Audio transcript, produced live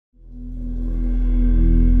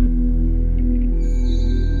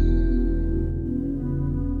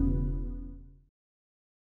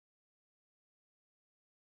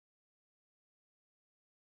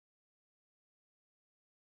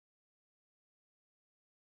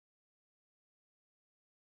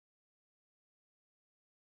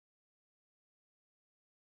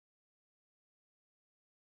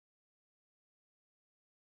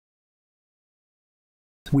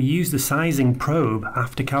We use the sizing probe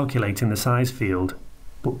after calculating the size field,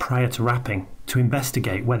 but prior to wrapping, to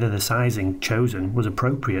investigate whether the sizing chosen was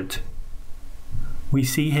appropriate. We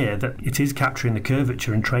see here that it is capturing the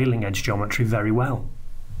curvature and trailing edge geometry very well,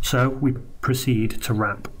 so we proceed to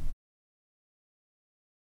wrap.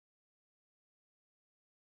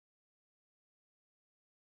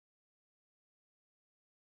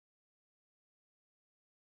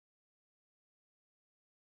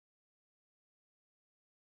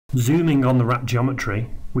 Zooming on the wrap geometry,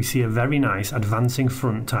 we see a very nice advancing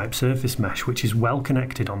front type surface mesh which is well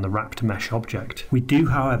connected on the wrapped mesh object. We do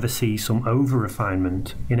however see some over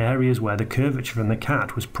refinement in areas where the curvature from the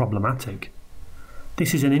CAD was problematic.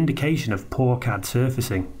 This is an indication of poor CAD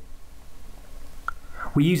surfacing.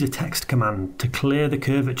 We use a text command to clear the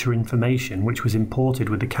curvature information which was imported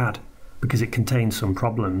with the CAD because it contains some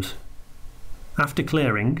problems. After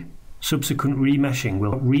clearing, subsequent remeshing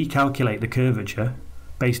will recalculate the curvature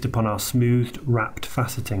based upon our smoothed wrapped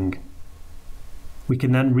faceting. We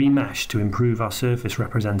can then remesh to improve our surface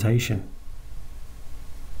representation.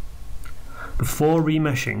 Before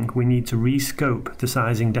remeshing, we need to rescope the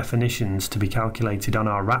sizing definitions to be calculated on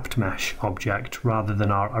our wrapped mesh object rather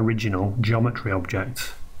than our original geometry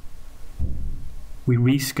object. We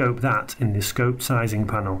rescope that in the scoped sizing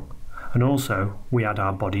panel, and also we add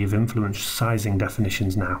our body of influence sizing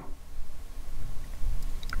definitions now.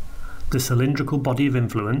 The cylindrical body of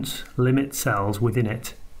influence limits cells within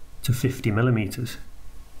it to 50 mm.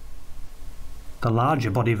 The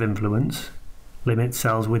larger body of influence limits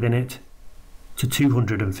cells within it to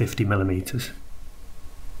 250 mm.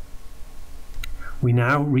 We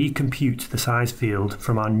now recompute the size field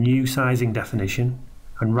from our new sizing definition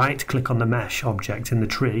and right-click on the mesh object in the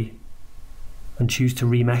tree and choose to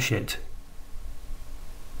remesh it.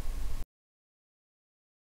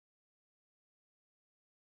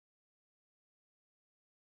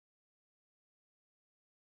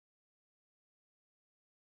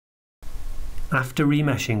 After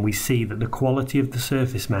remeshing, we see that the quality of the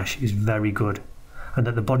surface mesh is very good and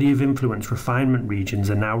that the body of influence refinement regions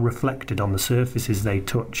are now reflected on the surfaces they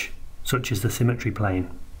touch, such as the symmetry plane.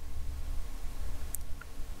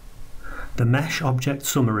 The mesh object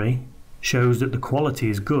summary shows that the quality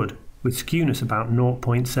is good, with skewness about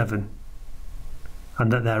 0.7,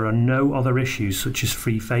 and that there are no other issues such as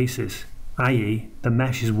free faces, i.e. the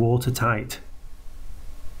mesh is watertight.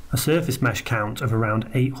 A surface mesh count of around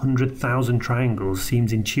 800,000 triangles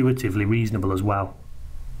seems intuitively reasonable as well.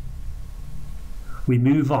 We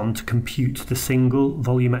move on to compute the single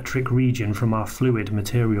volumetric region from our fluid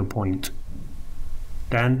material point.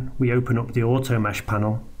 Then we open up the auto mesh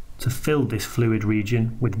panel to fill this fluid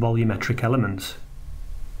region with volumetric elements.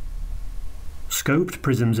 Scoped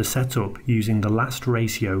prisms are set up using the last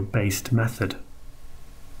ratio based method.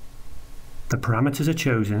 The parameters are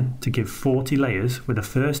chosen to give 40 layers with a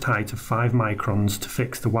first height of 5 microns to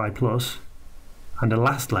fix the Y+, and a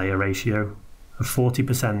last layer ratio of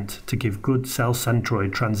 40% to give good cell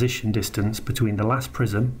centroid transition distance between the last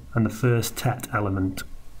prism and the first TET element.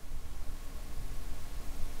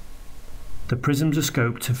 The prisms are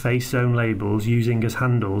scoped to face zone labels using as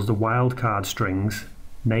handles the wildcard strings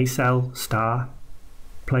nacelle star,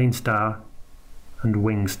 plane star, and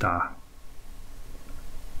wing star.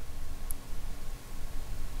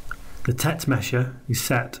 The TET mesher is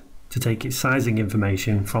set to take its sizing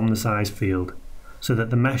information from the size field so that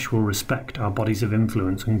the mesh will respect our bodies of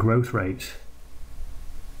influence and growth rates.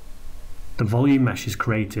 The volume mesh is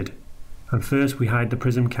created, and first we hide the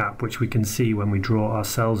prism cap which we can see when we draw our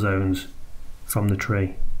cell zones from the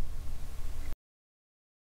tree.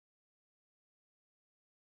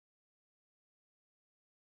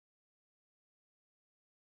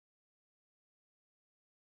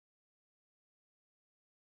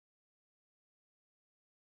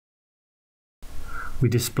 We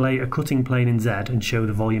display a cutting plane in Z and show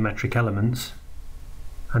the volumetric elements,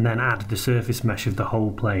 and then add the surface mesh of the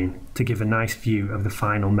whole plane to give a nice view of the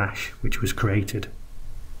final mesh which was created.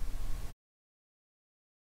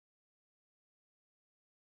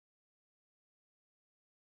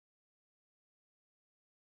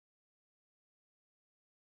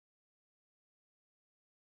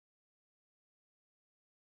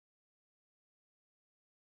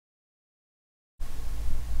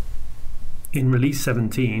 In release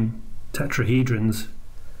 17, tetrahedrons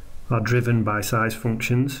are driven by size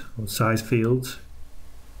functions or size fields.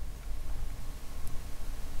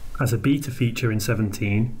 As a beta feature in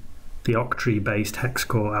 17, the octree-based hex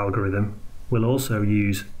core algorithm will also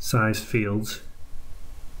use size fields.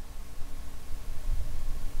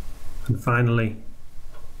 And finally,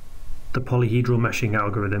 the polyhedral meshing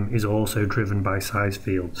algorithm is also driven by size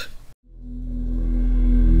fields.